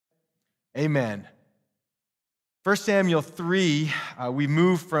Amen. 1 Samuel 3, we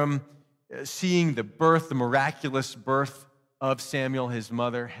move from seeing the miraculous birth of Samuel, his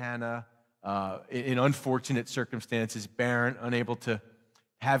mother, Hannah, in unfortunate circumstances, barren, unable to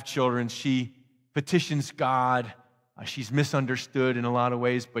have children. She petitions God. She's misunderstood in a lot of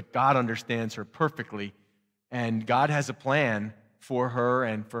ways, but God understands her perfectly. And God has a plan for her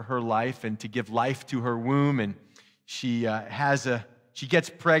and for her life and to give life to her womb. And she gets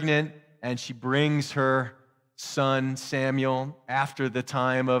pregnant and she brings her son Samuel after the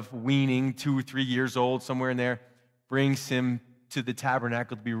time of weaning, 2 or 3 years old, somewhere in there, brings him to the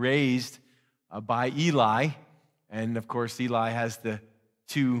tabernacle to be raised by Eli. And of course, Eli has the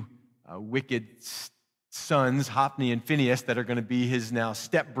two wicked sons, Hophni and Phineas, that are going to be his now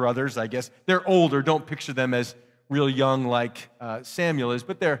stepbrothers, I guess. They're older. Don't picture them as real young like Samuel is,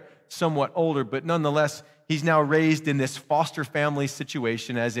 but they're somewhat older. But nonetheless, he's now raised in this foster family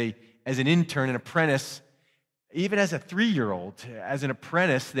situation as an intern, an apprentice, even as a 3-year-old, as an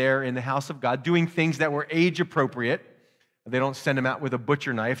apprentice there in the house of God, doing things that were age appropriate. They don't send him out with a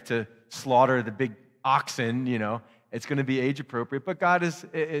butcher knife to slaughter the big oxen, It's going to be age appropriate. But God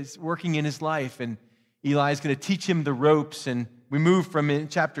is working in his life, and Eli is going to teach him the ropes. And we move from in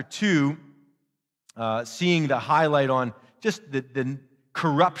chapter 2, seeing the highlight on just the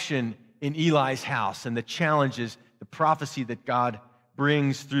corruption in Eli's house and the challenges, the prophecy that God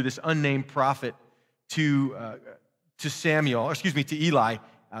brings through this unnamed prophet to Eli.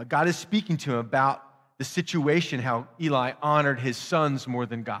 God is speaking to him about the situation, how Eli honored his sons more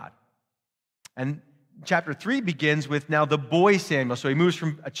than God. And chapter 3 begins with now the boy Samuel. So he moves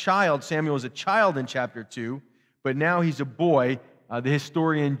from a child. Samuel was a child in chapter 2, but now he's a boy. The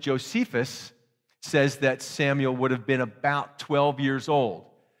historian Josephus says that Samuel would have been about 12 years old.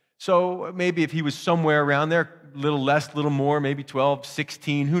 So maybe if he was somewhere around there, a little less, a little more, maybe 12,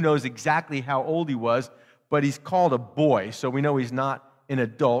 16, who knows exactly how old he was, but he's called a boy, so we know he's not an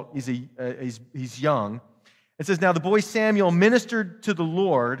adult. He's young. It says, now the boy Samuel ministered to the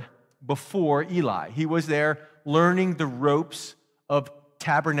Lord before Eli. He was there learning the ropes of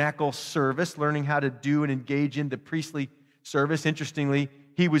tabernacle service, learning how to do and engage in the priestly service. Interestingly,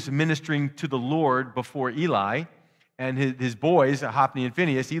 he was ministering to the Lord before Eli, and his boys, Hophni and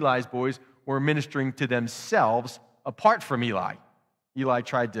Phineas, Eli's boys, were ministering to themselves apart from Eli. Eli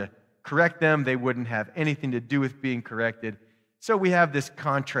tried to correct them. They wouldn't have anything to do with being corrected. So we have this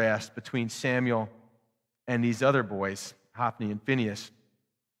contrast between Samuel and these other boys, Hophni and Phineas.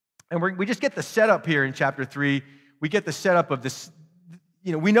 And we just get the setup here in chapter 3. We get the setup of this.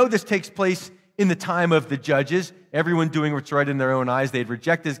 We know this takes place in the time of the judges, everyone doing what's right in their own eyes. They'd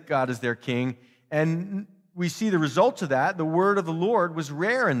rejected God as their king. And we see the results of that. The word of the Lord was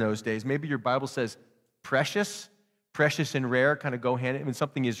rare in those days. Maybe your Bible says precious. Precious and rare kind of go hand in hand. When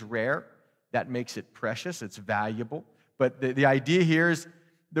something is rare, that makes it precious. It's valuable. But the idea here is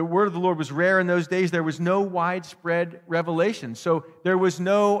the word of the Lord was rare in those days. There was no widespread revelation. So there was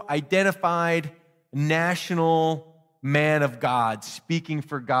no identified national man of God speaking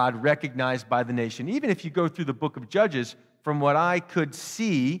for God, recognized by the nation. Even if you go through the book of Judges, from what I could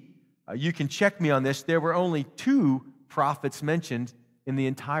see, you can check me on this, there were only 2 prophets mentioned in the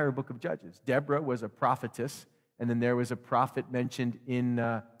entire book of Judges. Deborah was a prophetess, and then there was a prophet mentioned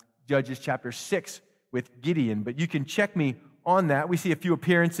in Judges chapter 6 with Gideon. But you can check me on that. We see a few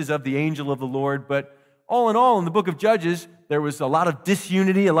appearances of the angel of the Lord, but all in all, in the book of Judges, there was a lot of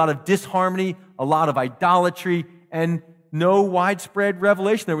disunity, a lot of disharmony, a lot of idolatry, and no widespread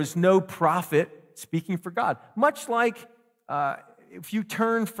revelation. There was no prophet speaking for God. Much like if you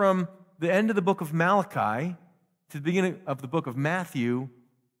turn from the end of the book of Malachi to the beginning of the book of Matthew,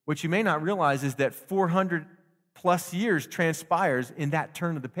 what you may not realize is that 400 plus years transpires in that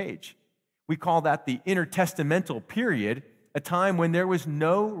turn of the page. We call that the intertestamental period, a time when there was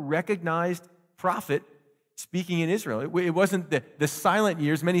no recognized prophet speaking in Israel. It wasn't the silent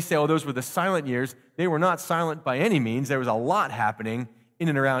years. Many say, oh, those were the silent years. They were not silent by any means. There was a lot happening in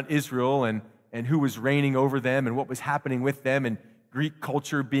and around Israel and who was reigning over them and what was happening with them and Greek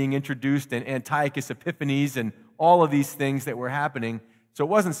culture being introduced and Antiochus Epiphanes and all of these things that were happening. So it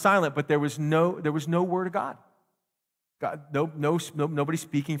wasn't silent, but there was no word of God. Nobody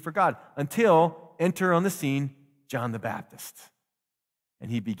speaking for God until enter on the scene John the Baptist.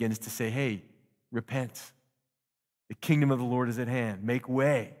 And he begins to say, hey, repent. The kingdom of the Lord is at hand. Make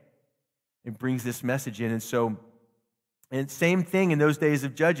way. It brings this message in. And same thing in those days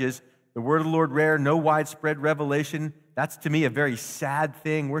of Judges. The word of the Lord rare, no widespread revelation. That's to me a very sad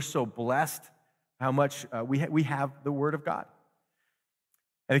thing. We're so blessed how much we have the word of God.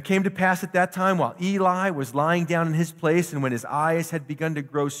 And it came to pass at that time, while Eli was lying down in his place, and when his eyes had begun to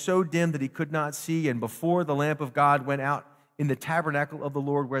grow so dim that he could not see, and before the lamp of God went out in the tabernacle of the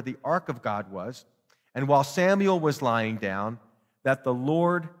Lord where the ark of God was, and while Samuel was lying down, that the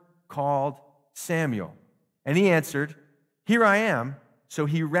Lord called Samuel. And he answered, "Here I am." So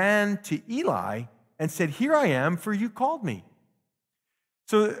he ran to Eli and said, "Here I am, for you called me."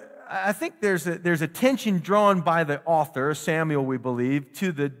 So I think there's a tension drawn by the author, Samuel, we believe,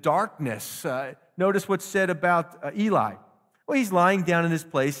 to the darkness. Notice what's said about Eli. Well, he's lying down in his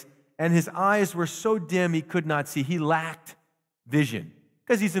place, and his eyes were so dim he could not see. He lacked vision,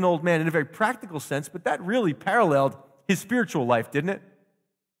 because he's an old man in a very practical sense, but that really paralleled his spiritual life, didn't it?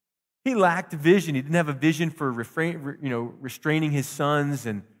 He lacked vision. He didn't have a vision for restraining his sons,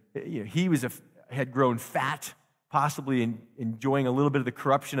 and he had grown fat, possibly enjoying a little bit of the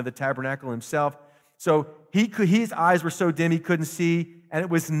corruption of the tabernacle himself. So his eyes were so dim he couldn't see, and it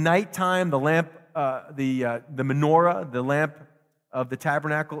was nighttime. The lamp, the menorah, the lamp of the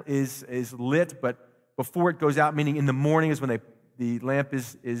tabernacle is lit, but before it goes out, meaning in the morning, is when the lamp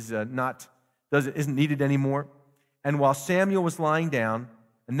isn't needed anymore. And while Samuel was lying down,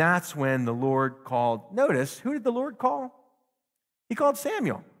 and that's when the Lord called. Notice, who did the Lord call? He called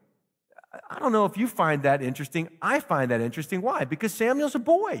Samuel. I don't know if you find that interesting. I find that interesting. Why? Because Samuel's a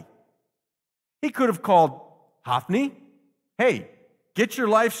boy. He could have called Hophni. "Hey, get your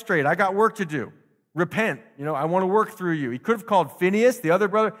life straight. I got work to do. Repent. I want to work through you." He could have called Phineas, the other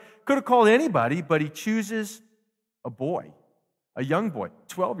brother. Could have called anybody, but he chooses a boy, a young boy,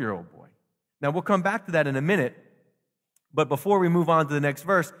 12-year-old boy. Now, we'll come back to that in a minute, but before we move on to the next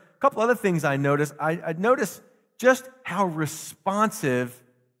verse, a couple other things I noticed. I noticed just how responsive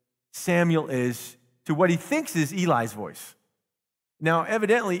Samuel is to what he thinks is Eli's voice. Now,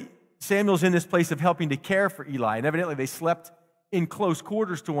 evidently, Samuel's in this place of helping to care for Eli, and evidently they slept in close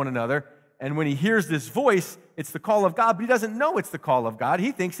quarters to one another, and when he hears this voice, it's the call of God, but he doesn't know it's the call of God.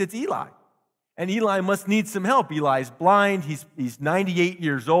 He thinks it's Eli, and Eli must need some help. Eli's blind. He's 98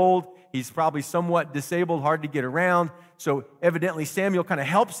 years old. He's probably somewhat disabled, hard to get around, so evidently Samuel kind of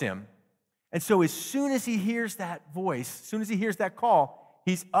helps him. And so as soon as he hears that voice, as soon as he hears that call,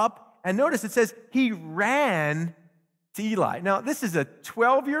 he's up, and notice it says he ran to Eli. Now, this is a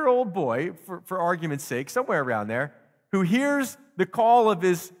 12-year-old boy, for argument's sake, somewhere around there, who hears the call of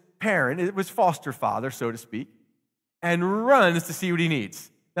his parent, it was foster father, so to speak, and runs to see what he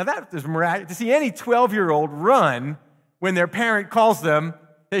needs. Now, that is miraculous. To see any 12-year-old run when their parent calls them,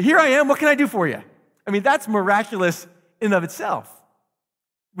 "Here I am, what can I do for you?" I mean, that's miraculous in and of itself.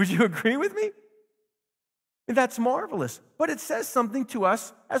 Would you agree with me? That's marvelous. But it says something to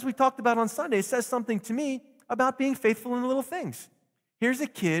us, as we talked about on Sunday, it says something to me about being faithful in the little things. Here's a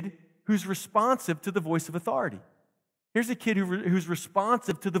kid who's responsive to the voice of authority. Here's a kid who's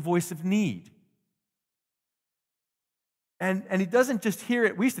responsive to the voice of need. And he doesn't just hear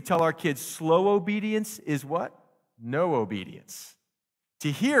it. We used to tell our kids slow obedience is what? No obedience.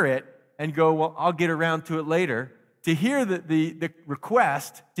 To hear it and go, "Well, I'll get around to it later." To hear the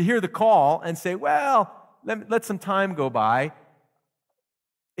request, to hear the call and say, "Well, let some time go by,"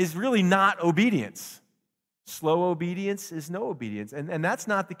 is really not obedience. Slow obedience is no obedience. And that's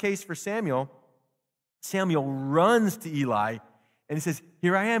not the case for Samuel. Samuel runs to Eli and he says,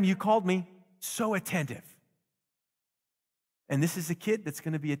 "Here I am, you called me." So attentive. And this is a kid that's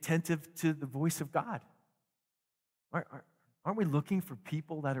going to be attentive to the voice of God. Aren't we looking for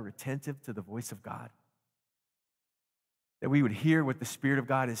people that are attentive to the voice of God? That we would hear what the Spirit of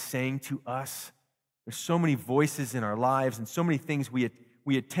God is saying to us. There's so many voices in our lives and so many things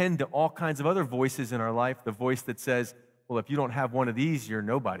we attend to all kinds of other voices in our life. The voice that says, "Well, if you don't have one of these, you're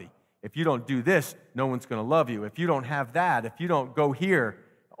nobody. If you don't do this, no one's going to love you. If you don't have that, if you don't go here,"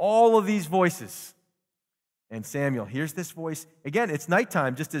 all of these voices. And Samuel hears this voice. Again, it's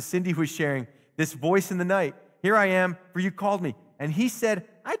nighttime, just as Cindy was sharing, this voice in the night. "Here I am, for you called me." And he said,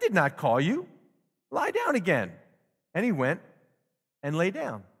 "I did not call you. Lie down again." And he went and lay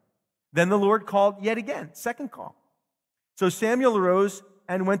down. Then the Lord called yet again, second call. So Samuel arose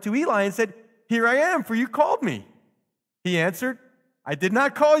and went to Eli and said, "Here I am, for you called me." He answered, "I did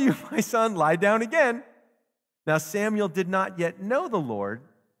not call you, my son. Lie down again." Now Samuel did not yet know the Lord,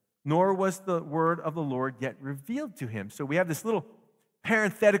 nor was the word of the Lord yet revealed to him. So we have this little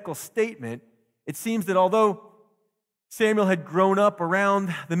parenthetical statement. It seems that although Samuel had grown up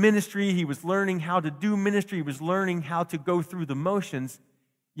around the ministry, he was learning how to do ministry, he was learning how to go through the motions,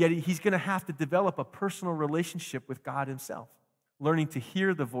 yet he's going to have to develop a personal relationship with God himself, learning to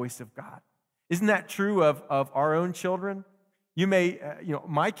hear the voice of God. Isn't that true of our own children? You may,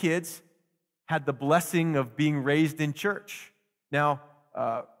 my kids had the blessing of being raised in church. Now,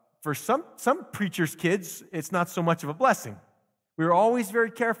 for some preachers' kids, it's not so much of a blessing. We were always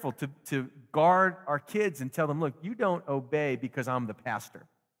very careful to guard our kids and tell them, look, you don't obey because I'm the pastor.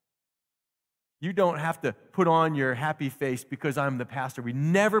 You don't have to put on your happy face because I'm the pastor. We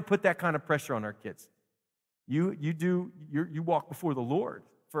never put that kind of pressure on our kids. You walk before the Lord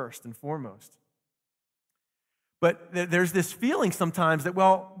first and foremost. But there's this feeling sometimes that,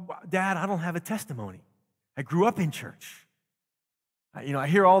 well, Dad, I don't have a testimony. I grew up in church. I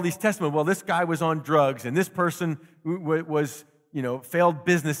hear all these testimonies. Well, this guy was on drugs, and this person was, failed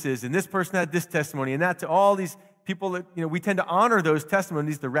businesses, and this person had this testimony, and that to all these people that, we tend to honor those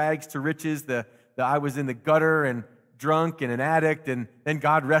testimonies, the rags to riches, the I was in the gutter and drunk and an addict, and then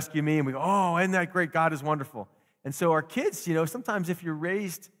God rescued me, and we go, oh, isn't that great? God is wonderful. And so our kids, sometimes if you're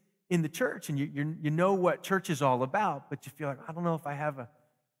raised in the church and you know what church is all about, but you feel like, I don't know if I have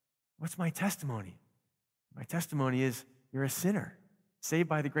what's my testimony? My testimony is you're a sinner, saved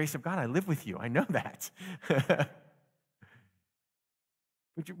by the grace of God. I live with you. I know that.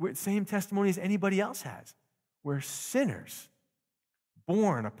 But same testimony as anybody else has. We're sinners,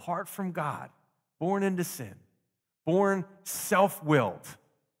 born apart from God, born into sin, born self-willed.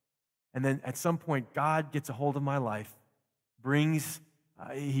 And then at some point, God gets a hold of my life,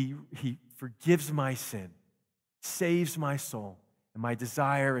 He forgives my sin, saves my soul. And my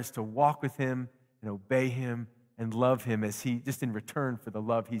desire is to walk with Him and obey Him and love Him as He, just in return for the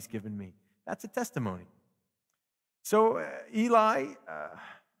love He's given me. That's a testimony. So Eli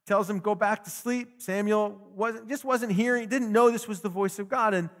tells him, go back to sleep. Samuel wasn't hearing, didn't know this was the voice of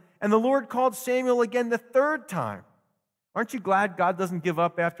God. And the Lord called Samuel again the third time. Aren't you glad God doesn't give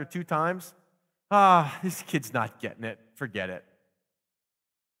up after 2 times? This kid's not getting it. Forget it.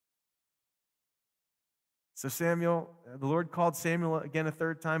 So the Lord called Samuel again a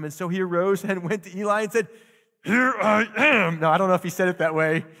third time, and so he arose and went to Eli and said, here I am. No, I don't know if he said it that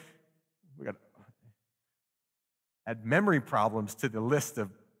way. We got to add memory problems to the list of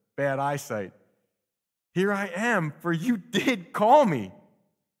bad eyesight. Here I am, for you did call me.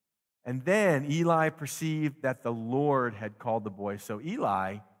 And then Eli perceived that the Lord had called the boy. So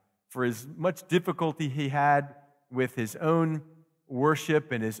Eli, for as much difficulty he had with his own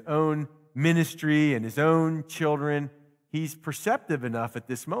worship and his own ministry and his own children, he's perceptive enough at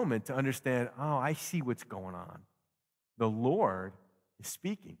this moment to understand, I see what's going on. The Lord is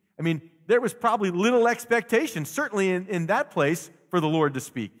speaking. I mean, there was probably little expectation, certainly in that place, for the Lord to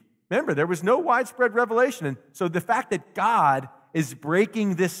speak. Remember, there was no widespread revelation. And so the fact that God is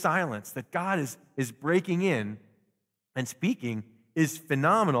breaking this silence, that God is breaking in and speaking is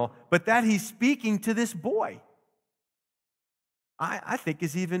phenomenal, but that He's speaking to this boy, I think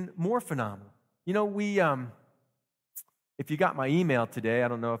is even more phenomenal. If you got my email today, I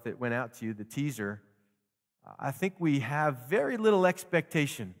don't know if it went out to you, the teaser, I think we have very little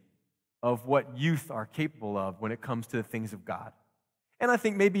expectation of what youth are capable of when it comes to the things of God. And I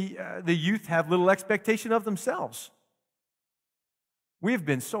think maybe the youth have little expectation of themselves. We have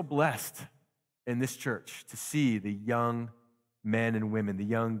been so blessed in this church to see the young men and women, the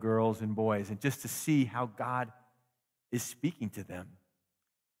young girls and boys, and just to see how God is speaking to them.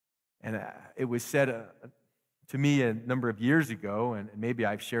 And it was said to me a number of years ago, and maybe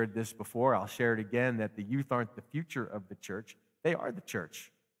I've shared this before, I'll share it again, that the youth aren't the future of the church. They are the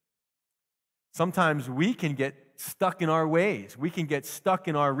church. Sometimes we can get stuck in our ways. We can get stuck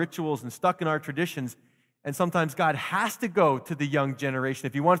in our rituals and stuck in our traditions. And sometimes God has to go to the young generation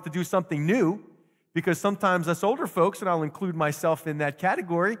if He wants to do something new, because sometimes us older folks, and I'll include myself in that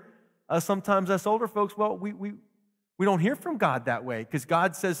category, sometimes us older folks, well, we don't hear from God that way because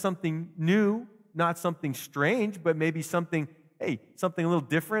God says something new, not something strange, but maybe something a little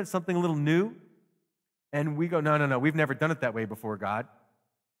different, something a little new. And we go, no, we've never done it that way before, God.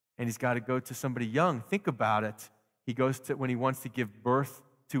 And He's got to go to somebody young. Think about it. He goes to, when He wants to give birth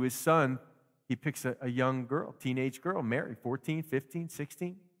to His son, He picks a young girl, teenage girl, Mary, 14, 15,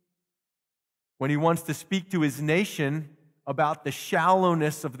 16. When He wants to speak to His nation about the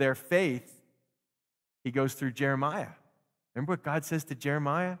shallowness of their faith, He goes through Jeremiah. Remember what God says to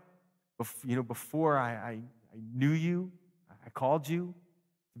Jeremiah? Before I knew you, I called you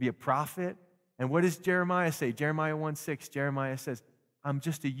to be a prophet. And what does Jeremiah say? Jeremiah 1:6, Jeremiah says, I'm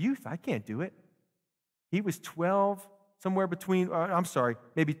just a youth. I can't do it. He was 12,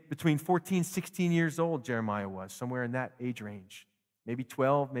 maybe between 14, 16 years old, Jeremiah was, somewhere in that age range. Maybe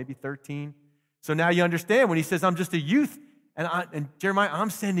 12, maybe 13. So now you understand when he says, I'm just a youth, and Jeremiah, I'm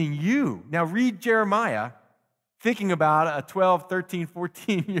sending you. Now read Jeremiah, thinking about a 12, 13,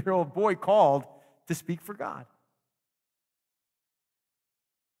 14-year-old boy called to speak for God.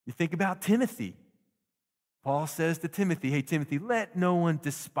 You think about Timothy. Paul says to Timothy, hey, Timothy, let no one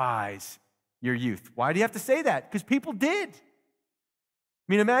despise your youth. Why do you have to say that? Because people did. I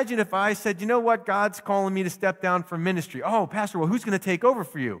mean, imagine if I said, you know what, God's calling me to step down from ministry. Oh, Pastor, well, who's going to take over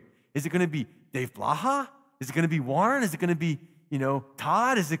for you? Is it going to be Dave Blaha? Is it going to be Warren? Is it going to be,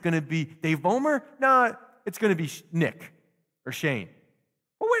 Todd? Is it going to be Dave Bomer? No, it's going to be Nick or Shane.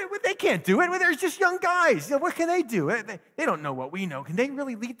 Well, wait, they can't do it. Well, they're just young guys. What can they do? They don't know what we know. Can they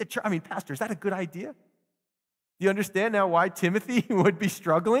really lead the church? I mean, Pastor, is that a good idea? Do you understand now why Timothy would be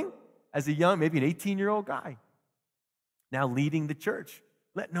struggling as a young, maybe an 18-year-old guy, now leading the church?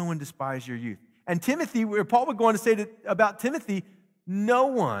 Let no one despise your youth. And Timothy, where Paul would go on to say about Timothy,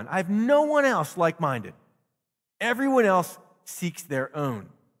 I have no one else like-minded. Everyone else seeks their own,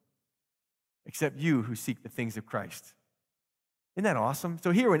 except you who seek the things of Christ. Isn't that awesome?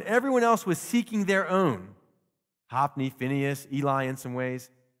 So here, when everyone else was seeking their own, Hophni, Phineas, Eli in some ways,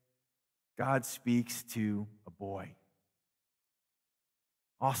 God speaks to a boy.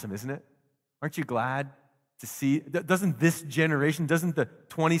 Awesome, isn't it? Aren't you glad to see? Doesn't this generation, doesn't the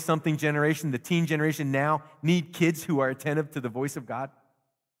 20-something generation, the teen generation now need kids who are attentive to the voice of God?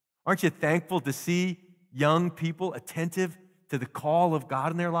 Aren't you thankful to see young people attentive to the call of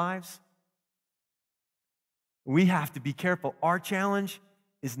God in their lives? We have to be careful. Our challenge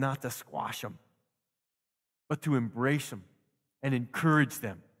is not to squash them, but to embrace them and encourage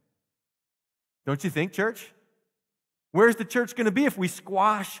them. Don't you think, church? Where's the church going to be if we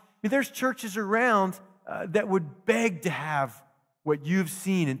squash? I mean, there's churches around that would beg to have what you've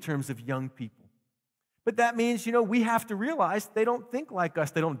seen in terms of young people. But that means, we have to realize they don't think like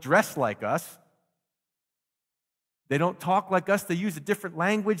us. They don't dress like us. They don't talk like us. They use a different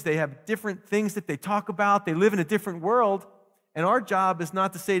language. They have different things that they talk about. They live in a different world. And our job is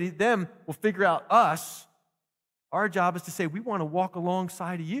not to say to them, well, figure out us. Our job is to say, we want to walk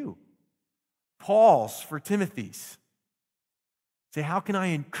alongside of you. Paul's for Timothy's. Say, how can I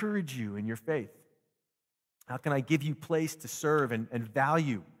encourage you in your faith? How can I give you place to serve and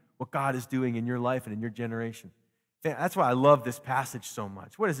value what God is doing in your life and in your generation? That's why I love this passage so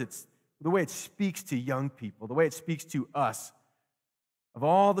much. What is it? The way it speaks to young people, the way it speaks to us. Of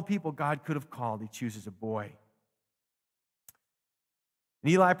all the people God could have called, he chooses a boy.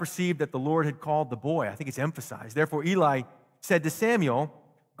 And Eli perceived that the Lord had called the boy. I think it's emphasized. Therefore, Eli said to Samuel,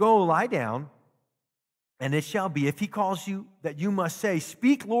 go lie down, and it shall be, if he calls you, that you must say,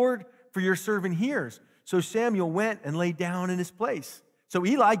 speak, Lord, for your servant hears. So Samuel went and lay down in his place. So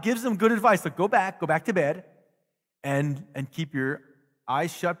Eli gives them good advice. Look, go back to bed, and keep your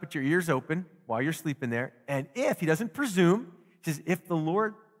eyes shut, but your ears open while you're sleeping there. And if he doesn't presume, he says, if the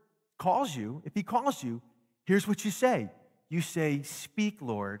Lord calls you, if he calls you, here's what you say. You say, speak,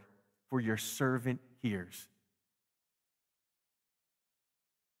 Lord, for your servant hears.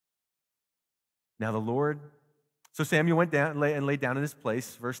 Now the Lord, so Samuel went down and lay down in his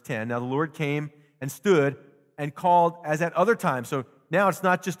place, verse 10. Now the Lord came and stood and called as at other times. So now it's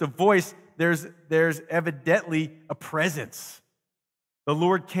not just a voice, there's evidently a presence. The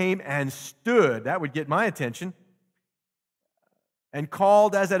Lord came and stood, that would get my attention, and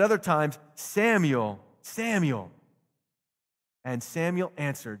called as at other times, Samuel, Samuel. And Samuel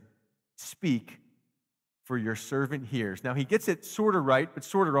answered, speak, for your servant hears. Now he gets it sort of right, but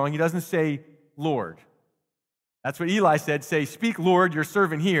sort of wrong. He doesn't say Lord. That's what Eli said, say, speak, Lord, your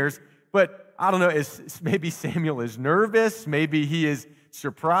servant hears. But I don't know, maybe Samuel is nervous, maybe he is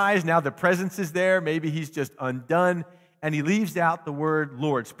surprised, now the presence is there, maybe he's just undone, and he leaves out the word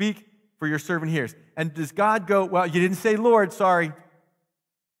Lord. Speak, for your servant hears. And does God go, well, you didn't say Lord, sorry.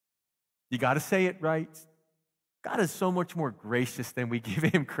 You got to say it right. God is so much more gracious than we give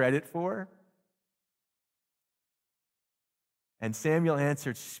him credit for. And Samuel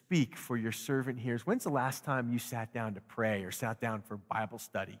answered, speak, for your servant hears. When's the last time you sat down to pray or sat down for Bible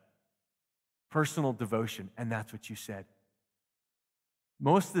study? Personal devotion, and that's what you said.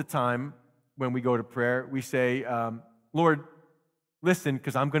 Most of the time when we go to prayer, we say, Lord, listen,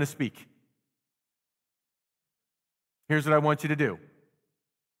 because I'm going to speak. Here's what I want you to do.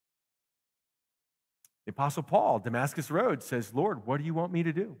 The Apostle Paul, Damascus Road, says, Lord, what do you want me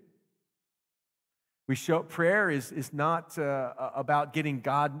to do? We show prayer is not about getting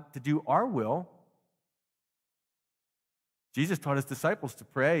God to do our will. Jesus taught his disciples to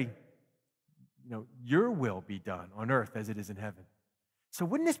pray, your will be done on earth as it is in heaven. So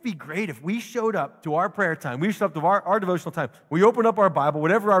wouldn't this be great if we showed up to our prayer time, we showed up to our devotional time, we opened up our Bible,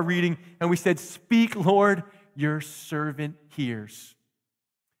 whatever our reading, and we said, speak, Lord, your servant hears.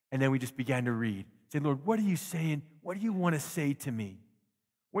 And then we just began to read. Say, Lord, what are you saying? What do you want to say to me?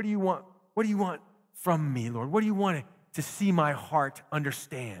 What do you want from me, Lord? What do you want to see my heart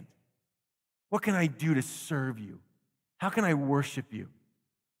understand? What can I do to serve you? How can I worship you?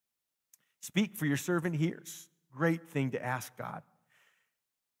 Speak, for your servant hears. Great thing to ask God.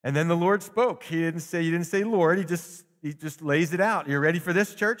 And then the Lord spoke. He didn't say Lord. He just lays it out. Are you ready for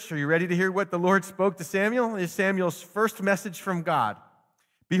this, church? Are you ready to hear what the Lord spoke to Samuel? It's Samuel's first message from God.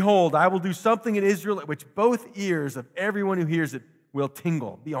 Behold, I will do something in Israel at which both ears of everyone who hears it will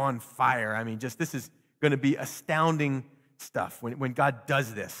tingle, be on fire. I mean, this is going to be astounding stuff when God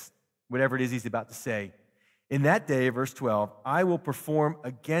does this, whatever it is he's about to say. In that day, verse 12, I will perform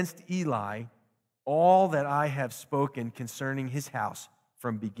against Eli all that I have spoken concerning his house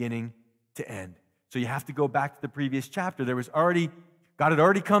from beginning to end. So you have to go back to the previous chapter. God had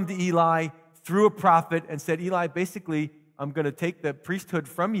already come to Eli through a prophet and said, Eli, basically, I'm going to take the priesthood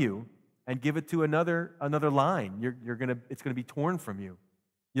from you and give it to another line. It's going to be torn from you.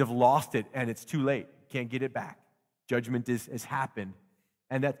 You have lost it, and it's too late. You can't get it back. Judgment has happened.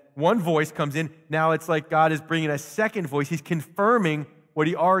 And that one voice comes in. Now it's like God is bringing a second voice. He's confirming what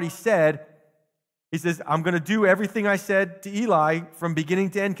he already said. He says, I'm going to do everything I said to Eli from beginning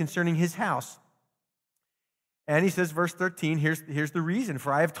to end concerning his house. And he says, verse 13, here's the reason,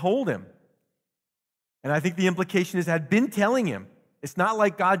 for I have told him. And I think the implication is I had been telling him. It's not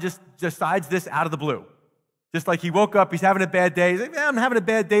like God just decides this out of the blue. Just like he woke up, he's having a bad day. He's like, I'm having a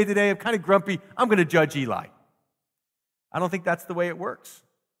bad day today. I'm kind of grumpy. I'm going to judge Eli. I don't think that's the way it works.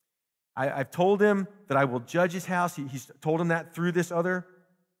 I've told him that I will judge his house. He's told him that through this other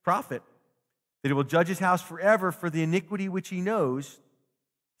prophet, that he will judge his house forever for the iniquity which he knows.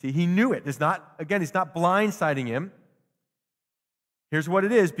 See, he knew it. It's not blindsiding him. Here's what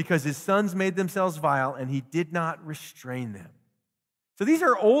it is, because his sons made themselves vile, and he did not restrain them. So these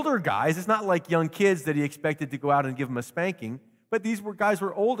are older guys. It's not like young kids that he expected to go out and give them a spanking, but these guys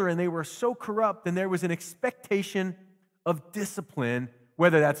were older, and they were so corrupt, and there was an expectation of discipline,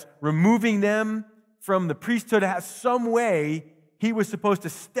 whether that's removing them from the priesthood, some way he was supposed to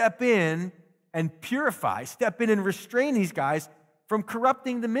step in and purify, step in and restrain these guys from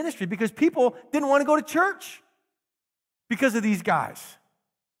corrupting the ministry, because people didn't want to go to church because of these guys.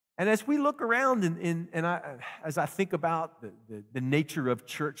 And as we look around as I think about the nature of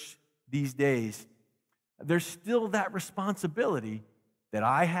church these days, there's still that responsibility that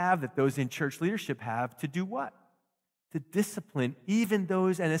I have, that those in church leadership have, to do what? To discipline even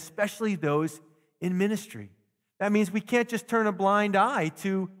those, and especially those in ministry. That means we can't just turn a blind eye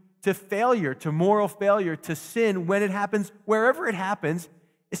to failure, to moral failure, to sin when it happens, wherever it happens,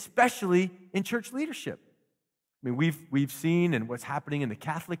 especially in church leadership. I mean, we've seen and what's happening in the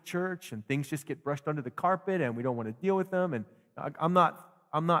Catholic Church, and things just get brushed under the carpet, and we don't want to deal with them. And I'm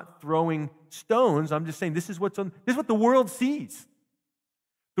not throwing stones. I'm just saying this is what the world sees.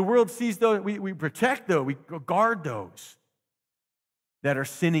 The world sees those. We protect those. We guard those that are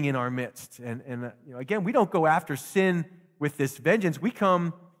sinning in our midst. And again, we don't go after sin with this vengeance. We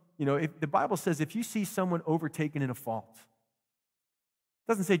come. If the Bible says if you see someone overtaken in a fault,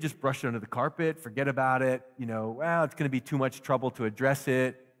 it doesn't say just brush it under the carpet, forget about it, it's going to be too much trouble to address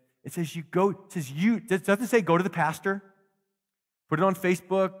it. It says it doesn't say go to the pastor, put it on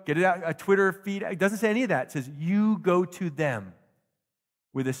Facebook, get it out, a Twitter feed. It doesn't say any of that. It says you go to them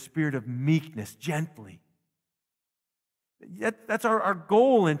with a spirit of meekness, gently. That's our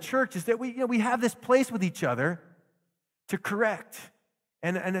goal in church, is that we have this place with each other to correct.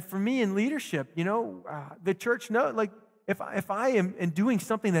 And for me in leadership, the church knows, like, if I am doing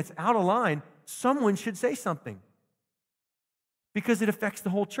something that's out of line, someone should say something, because it affects the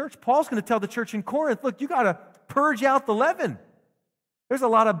whole church. Paul's going to tell the church in Corinth, look, you got to purge out the leaven. There's a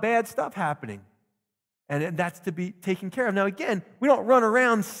lot of bad stuff happening, and that's to be taken care of. Now, again, we don't run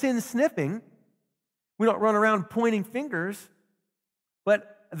around sin sniffing. We don't run around pointing fingers,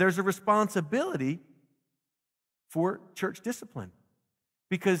 but there's a responsibility for church discipline.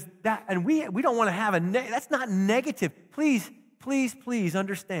 Because we don't want to have that's not negative. Please, please, please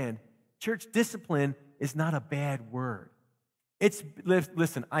understand, church discipline is not a bad word.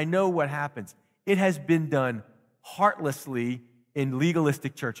 Listen, I know what happens. It has been done heartlessly in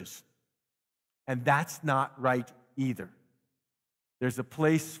legalistic churches. And that's not right either. There's a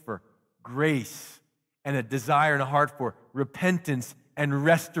place for grace and a desire and a heart for repentance and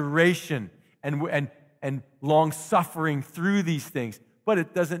restoration and long-suffering through these things. But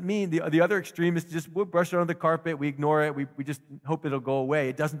it doesn't mean, the other extreme is just we'll brush it under the carpet, we ignore it, we just hope it'll go away.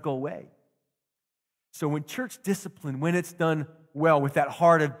 It doesn't go away. So when church discipline, when it's done well, with that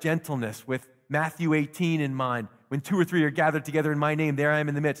heart of gentleness, with Matthew 18 in mind, when 2 or 3 are gathered together in my name, there I am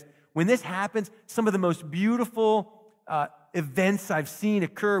in the midst. When this happens, some of the most beautiful events I've seen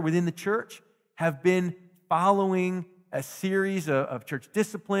occur within the church have been following a series of church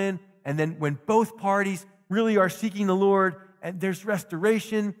discipline, And then when both parties really are seeking the Lord, and there's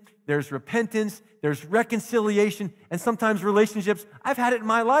restoration, there's repentance, there's reconciliation, and sometimes relationships. I've had it in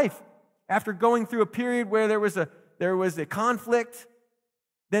my life. After going through a period where there was a conflict,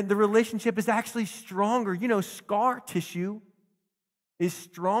 then the relationship is actually stronger. You know, scar tissue is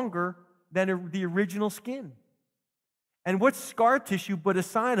stronger than the original skin. And what's scar tissue but a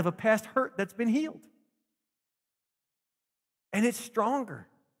sign of a past hurt that's been healed? And it's stronger.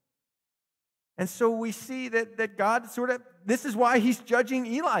 And so we see that God this is why he's judging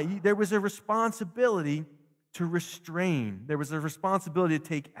Eli. There was a responsibility to restrain. There was a responsibility to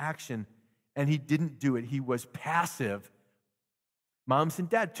take action, and he didn't do it. He was passive. Moms and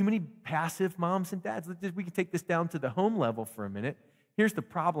dads, too many passive moms and dads. We can take this down to the home level for a minute. Here's the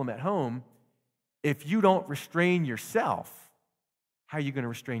problem at home. If you don't restrain yourself, how are you going to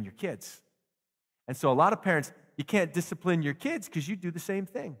restrain your kids? And so a lot of parents, you can't discipline your kids because you do the same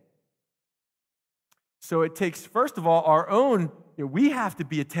thing. So it takes, first of all, our own, we have to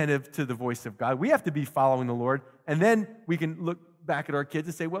be attentive to the voice of God. We have to be following the Lord. And then we can look back at our kids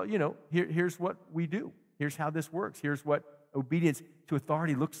and say, well, here's what we do. Here's how this works. Here's what obedience to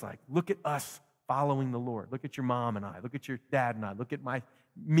authority looks like. Look at us following the Lord. Look at your mom and I. Look at your dad and I. Look at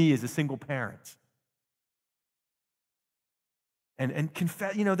me as a single parent. And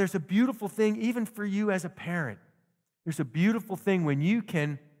confess, there's a beautiful thing, even for you as a parent. There's a beautiful thing when you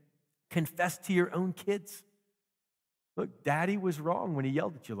can confess to your own kids. Look, Daddy was wrong when he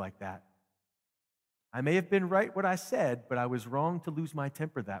yelled at you like that. I may have been right what I said, but I was wrong to lose my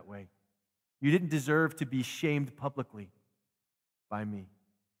temper that way. You didn't deserve to be shamed publicly by me.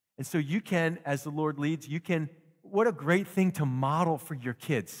 And so you can, as the Lord leads, what a great thing to model for your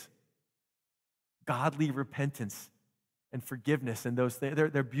kids. Godly repentance and forgiveness and those things.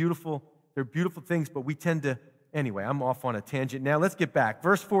 They're beautiful things, but we tend to, anyway, I'm off on a tangent. Now let's get back.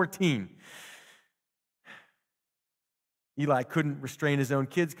 Verse 14. Eli couldn't restrain his own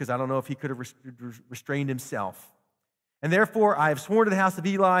kids because I don't know if he could have restrained himself. And therefore, I have sworn to the house of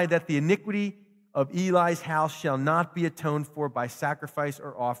Eli that the iniquity of Eli's house shall not be atoned for by sacrifice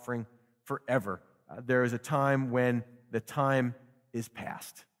or offering forever. There is a time when the time is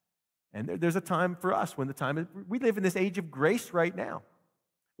past. And there's a time for us when the time is, we live in this age of grace right now.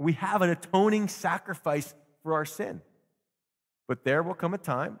 We have an atoning sacrifice for our sin. But there will come a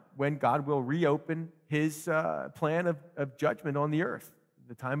time when God will reopen his plan of judgment on the earth,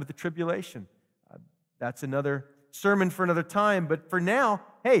 the time of the tribulation. That's another sermon for another time. But for now,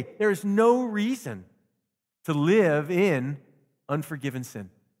 hey, there's no reason to live in unforgiven sin.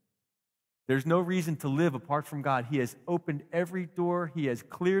 There's no reason to live apart from God. He has opened every door. He has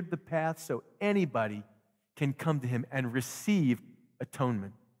cleared the path so anybody can come to him and receive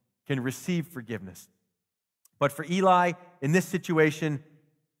atonement, can receive forgiveness. But for Eli, in this situation,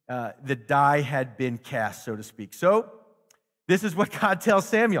 the die had been cast, so to speak. So this is what God tells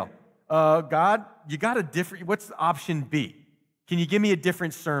Samuel. God, you got a different, what's option B? Can you give me a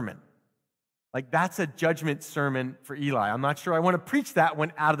different sermon? Like, that's a judgment sermon for Eli. I'm not sure I want to preach that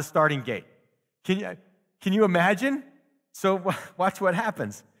one out of the starting gate. Can you imagine? So watch what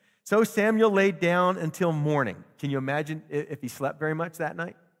happens. So Samuel laid down until morning. Can you imagine if he slept very much that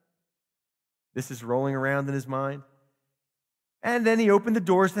night? This is rolling around in his mind. And then he opened the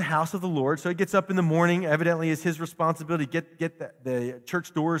doors to the house of the Lord. So he gets up in the morning. Evidently, it's his responsibility to get the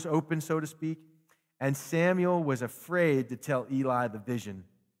church doors open, so to speak. And Samuel was afraid to tell Eli the vision.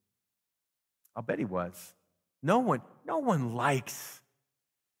 I'll bet he was. No one likes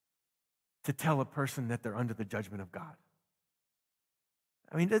to tell a person that they're under the judgment of God.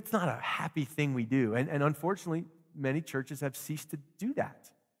 I mean, that's not a happy thing we do. And unfortunately, many churches have ceased to do that.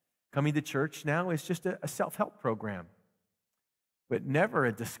 Coming to church now is just a self-help program, but never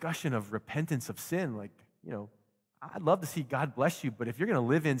a discussion of repentance of sin. Like, I'd love to see God bless you, but if you're going to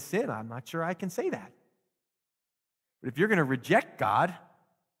live in sin, I'm not sure I can say that. But if you're going to reject God,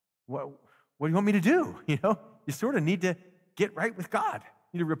 what do you want me to do? You sort of need to get right with God.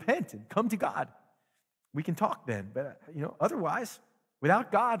 You need to repent and come to God. We can talk then, but otherwise,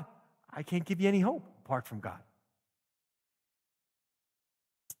 without God, I can't give you any hope apart from God.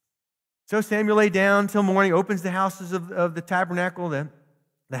 So Samuel lay down till morning, opens the houses of the tabernacle,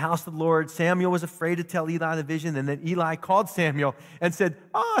 the house of the Lord. Samuel was afraid to tell Eli the vision, and then Eli called Samuel and said,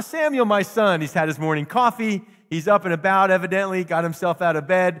 Samuel, my son. He's had his morning coffee. He's up and about, evidently, got himself out of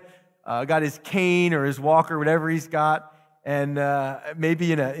bed, got his cane or his walker, whatever he's got, and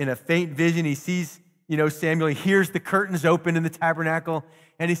maybe in a faint vision, he sees, Samuel. He hears the curtains open in the tabernacle,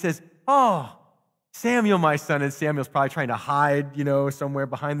 and he says, Samuel, my son. And Samuel's probably trying to hide, somewhere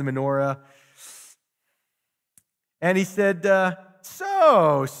behind the menorah. And he said,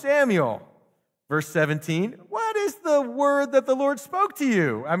 So, Samuel, verse 17, what is the word that the Lord spoke to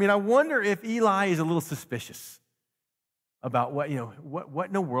you? I mean, I wonder if Eli is a little suspicious about what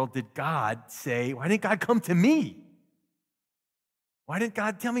in the world did God say? Why didn't God come to me? Why didn't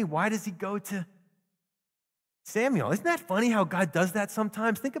God tell me? Why does he go to Samuel? Isn't that funny how God does that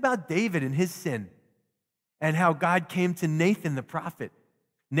sometimes? Think about David and his sin and how God came to Nathan the prophet.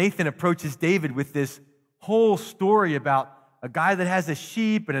 Nathan approaches David with this whole story about a guy that has a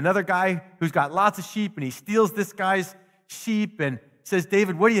sheep and another guy who's got lots of sheep, and he steals this guy's sheep and says,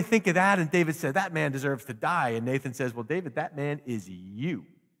 David, what do you think of that? And David said, that man deserves to die. And Nathan says, well, David, that man is you.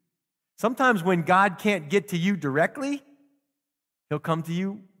 Sometimes when God can't get to you directly, he'll come to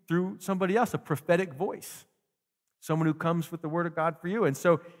you through somebody else, a prophetic voice, someone who comes with the word of God for you. And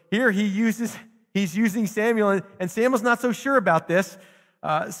so here he's using Samuel, and Samuel's not so sure about this.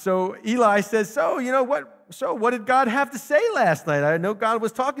 So Eli says, what did God have to say last night? I know God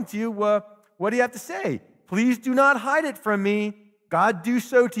was talking to you. What do you have to say? Please do not hide it from me. God do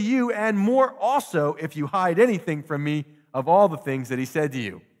so to you, and more also if you hide anything from me of all the things that he said to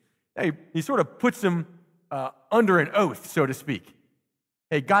you. He sort of puts him under an oath, so to speak.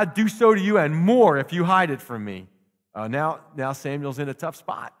 Hey, God do so to you, and more if you hide it from me. Now Samuel's in a tough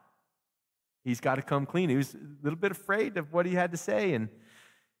spot. He's got to come clean. He was a little bit afraid of what he had to say. And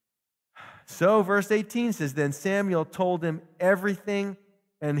so verse 18 says, then Samuel told him everything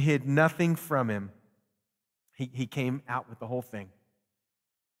and hid nothing from him. He came out with the whole thing.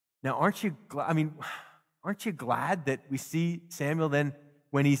 Now, aren't you glad that we see Samuel then,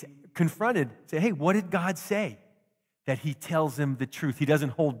 when he's confronted, say, hey, what did God say? That he tells him the truth. He doesn't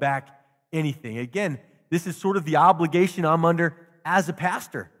hold back anything. Again, this is sort of the obligation I'm under as a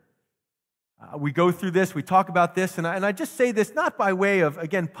pastor. We go through this, we talk about this, and I just say this not by way of,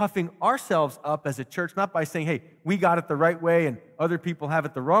 again, puffing ourselves up as a church, not by saying, hey, we got it the right way and other people have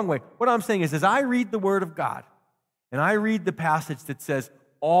it the wrong way. What I'm saying is, as I read the Word of God, and I read the passage that says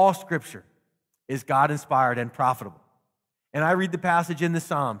all Scripture is God-inspired and profitable, and I read the passage in the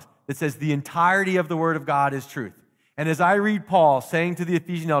Psalms that says the entirety of the Word of God is truth, and as I read Paul saying to the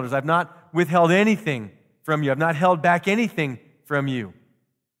Ephesian elders, I've not withheld anything from you, I've not held back anything from you,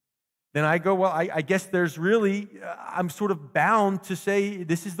 then I go, well, I guess there's really, I'm sort of bound to say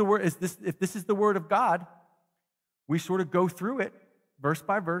this is the word. If this is the Word of God, we sort of go through it verse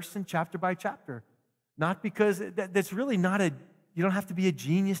by verse and chapter by chapter. Not because that's really not you don't have to be a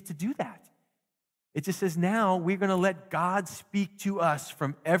genius to do that. It just says now we're going to let God speak to us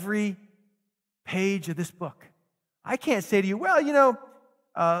from every page of this book. I can't say to you, well,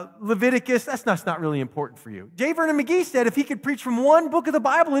 Leviticus, that's not really important for you. J. Vernon McGee said if he could preach from one book of the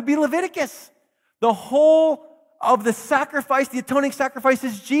Bible, it'd be Leviticus. The whole of the sacrifice, the atoning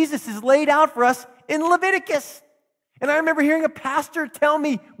sacrifices Jesus has laid out for us in Leviticus. And I remember hearing a pastor tell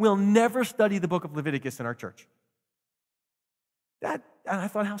me, we'll never study the book of Leviticus in our church. And I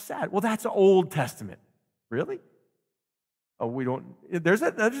thought, how sad. Well, that's Old Testament. Really? Oh, we don't. There's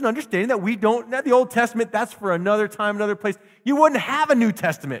an understanding that we don't. The Old Testament, that's for another time, another place. You wouldn't have a New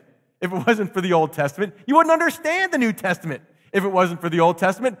Testament if it wasn't for the Old Testament. You wouldn't understand the New Testament if it wasn't for the Old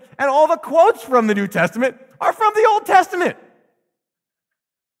Testament. And all the quotes from the New Testament are from the Old Testament.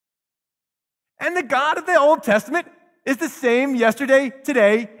 And the God of the Old Testament is the same yesterday,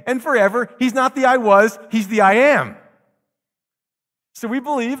 today, and forever. He's not the I was, he's the I am. So we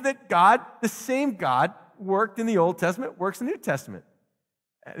believe that God, the same God, worked in the Old Testament, works in the New Testament.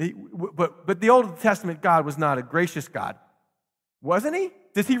 But the Old Testament God was not a gracious God, wasn't he?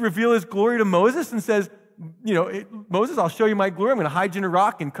 Does he reveal his glory to Moses and says, Moses, I'll show you my glory. I'm going to hide you in a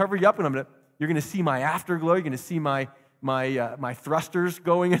rock and cover you up, and you're going to see my afterglow. You're going to see my thrusters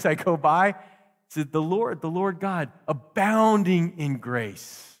going as I go by. So the Lord God, abounding in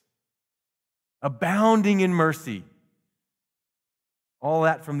grace, abounding in mercy. All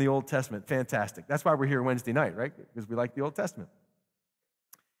that from the Old Testament. Fantastic. That's why we're here Wednesday night, right? Because we like the Old Testament.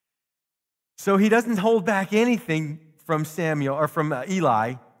 So he doesn't hold back anything from Samuel or from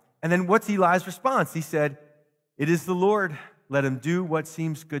Eli. And then what's Eli's response? He said, "It is the Lord. Let him do what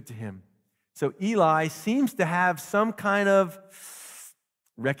seems good to him." So Eli seems to have some kind of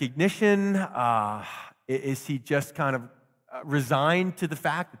recognition. Is he just kind of resigned to the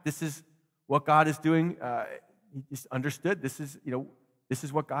fact that this is what God is doing? He just understood this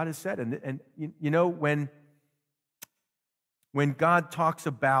is what God has said. And when God talks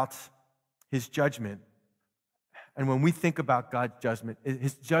about his judgment, and when we think about God's judgment,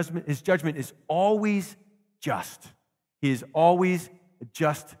 his judgment is always just. He is always a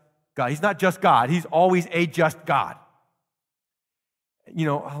just God. He's not just God. He's always a just God.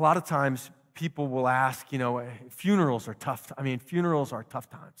 A lot of times people will ask, funerals are tough. Funerals are tough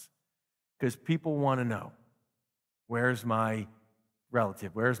times because people want to know, where's my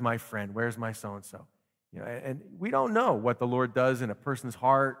relative? Where's my friend? Where's my so-and-so? And we don't know what the Lord does in a person's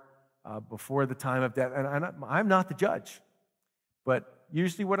heart before the time of death. And I'm not the judge. But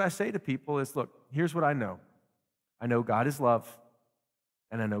usually what I say to people is, look, here's what I know. I know God is love,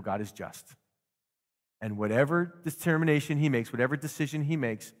 and I know God is just. And whatever determination he makes, whatever decision he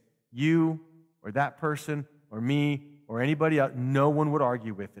makes, you or that person or me or anybody else, no one would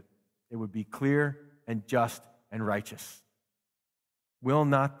argue with it. It would be clear and just and righteous. Will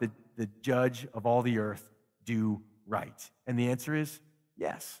not the judge of all the earth do right? And the answer is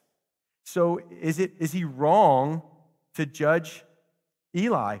yes. So is he wrong to judge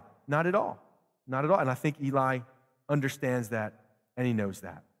Eli? Not at all. Not at all. And I think Eli understands that and he knows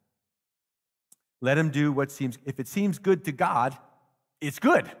that. Let him do if it seems good to God, it's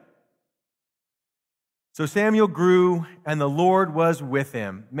good. So Samuel grew and the Lord was with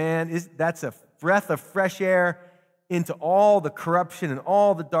him. Man, that's a breath of fresh air into all the corruption and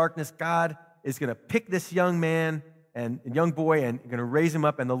all the darkness. God is going to pick this young man and young boy and going to raise him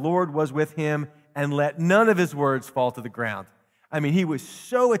up, and the Lord was with him and let none of his words fall to the ground. He was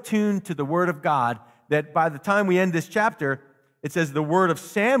so attuned to the word of God that by the time we end this chapter, it says the word of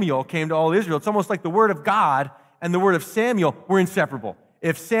Samuel came to all Israel. It's almost like the word of God and the word of Samuel were inseparable.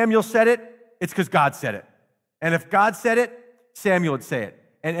 If Samuel said it, it's because God said it. And if God said it, Samuel would say it.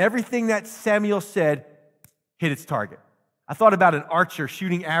 And everything that Samuel said hit its target. I thought about an archer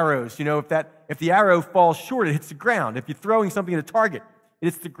shooting arrows. If the arrow falls short, it hits the ground. If you're throwing something at a target, it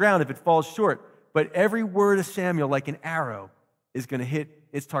hits the ground if it falls short. But every word of Samuel, like an arrow, is going to hit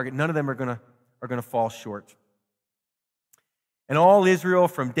its target. None of them are going to fall short. And all Israel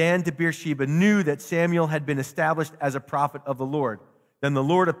from Dan to Beersheba knew that Samuel had been established as a prophet of the Lord. Then the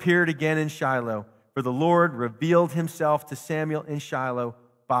Lord appeared again in Shiloh, for the Lord revealed himself to Samuel in Shiloh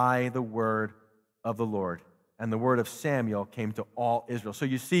by the word of the Lord. And the word of Samuel came to all Israel. So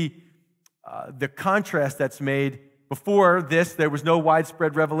you see the contrast that's made. Before this, there was no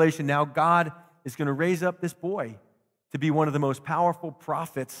widespread revelation. Now God is going to raise up this boy to be one of the most powerful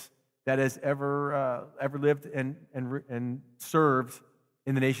prophets that has ever lived and served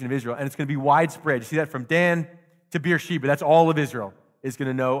in the nation of Israel. And it's going to be widespread. You see that from Dan to Beersheba. That's all of Israel is going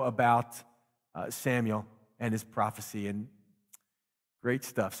to know about Samuel and his prophecy. And great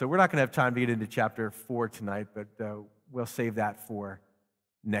stuff. So we're not going to have time to get into chapter 4 tonight, but we'll save that for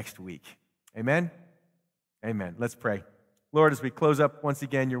next week. Amen? Amen. Let's pray. Lord, as we close up once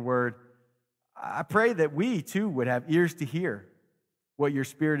again your word, I pray that we too would have ears to hear what your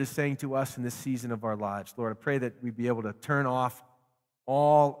Spirit is saying to us in this season of our lives. Lord, I pray that we'd be able to turn off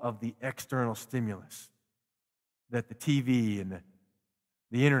all of the external stimulus that the TV and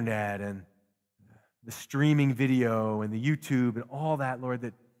the internet and the streaming video and the YouTube and all that, Lord,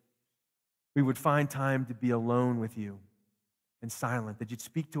 that we would find time to be alone with you and silent, that you'd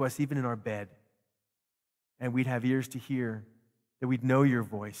speak to us even in our bed, and we'd have ears to hear, that we'd know your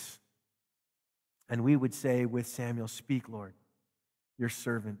voice. And we would say with Samuel, speak, Lord. Your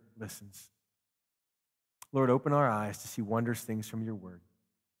servant listens. Lord, open our eyes to see wondrous things from your word.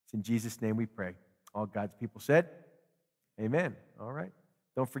 It's in Jesus' name we pray. All God's people said, amen. All right.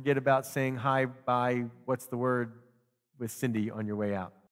 Don't forget about saying hi, bye, what's the word with Cindy on your way out.